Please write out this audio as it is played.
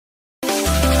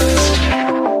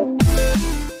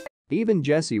Even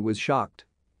Jessi was shocked.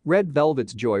 Red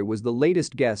Velvet's Joy was the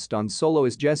latest guest on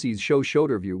soloist Jessi's show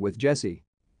Showterview with Jessi.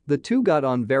 The two got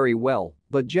on very well,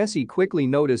 but Jessi quickly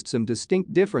noticed some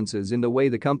distinct differences in the way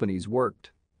the companies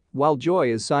worked. While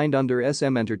Joy is signed under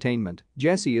SM Entertainment,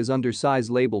 Jessi is under Psy's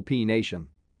label P Nation.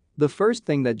 The first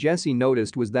thing that Jessi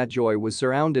noticed was that Joy was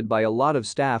surrounded by a lot of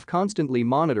staff constantly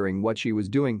monitoring what she was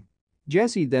doing.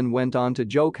 Jessi then went on to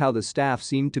joke how the staff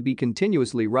seemed to be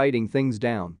continuously writing things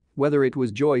down, whether it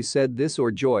was Joy said this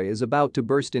or Joy is about to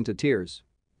burst into tears.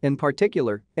 In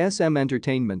particular, SM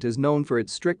Entertainment is known for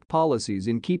its strict policies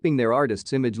in keeping their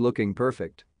artists' image looking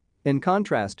perfect. In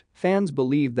contrast, fans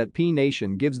believe that P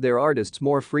Nation gives their artists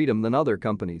more freedom than other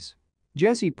companies.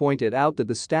 Jessi pointed out that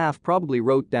the staff probably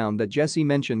wrote down that Jessi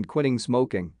mentioned quitting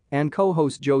smoking, and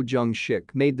co-host Jo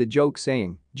Jung-shik made the joke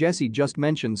saying, "Jessi just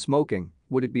mentioned smoking,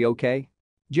 would it be okay?"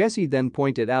 Jessi then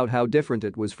pointed out how different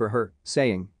it was for her,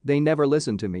 saying, "They never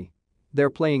listen to me. They're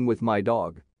playing with my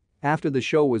dog." After the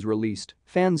show was released,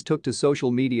 fans took to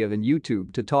social media and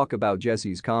YouTube to talk about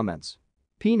Jessi's comments.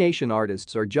 P Nation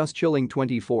artists are just chilling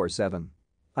 24/7.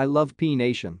 I love P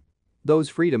Nation. Those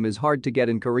freedom is hard to get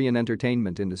in Korean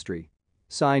entertainment industry.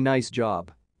 Psy, nice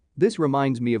job. This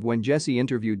reminds me of when Jessi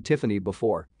interviewed Tiffany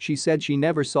before. She said she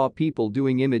never saw people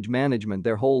doing image management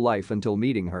their whole life until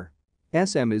meeting her.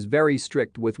 SM is very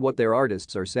strict with what their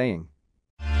artists are saying.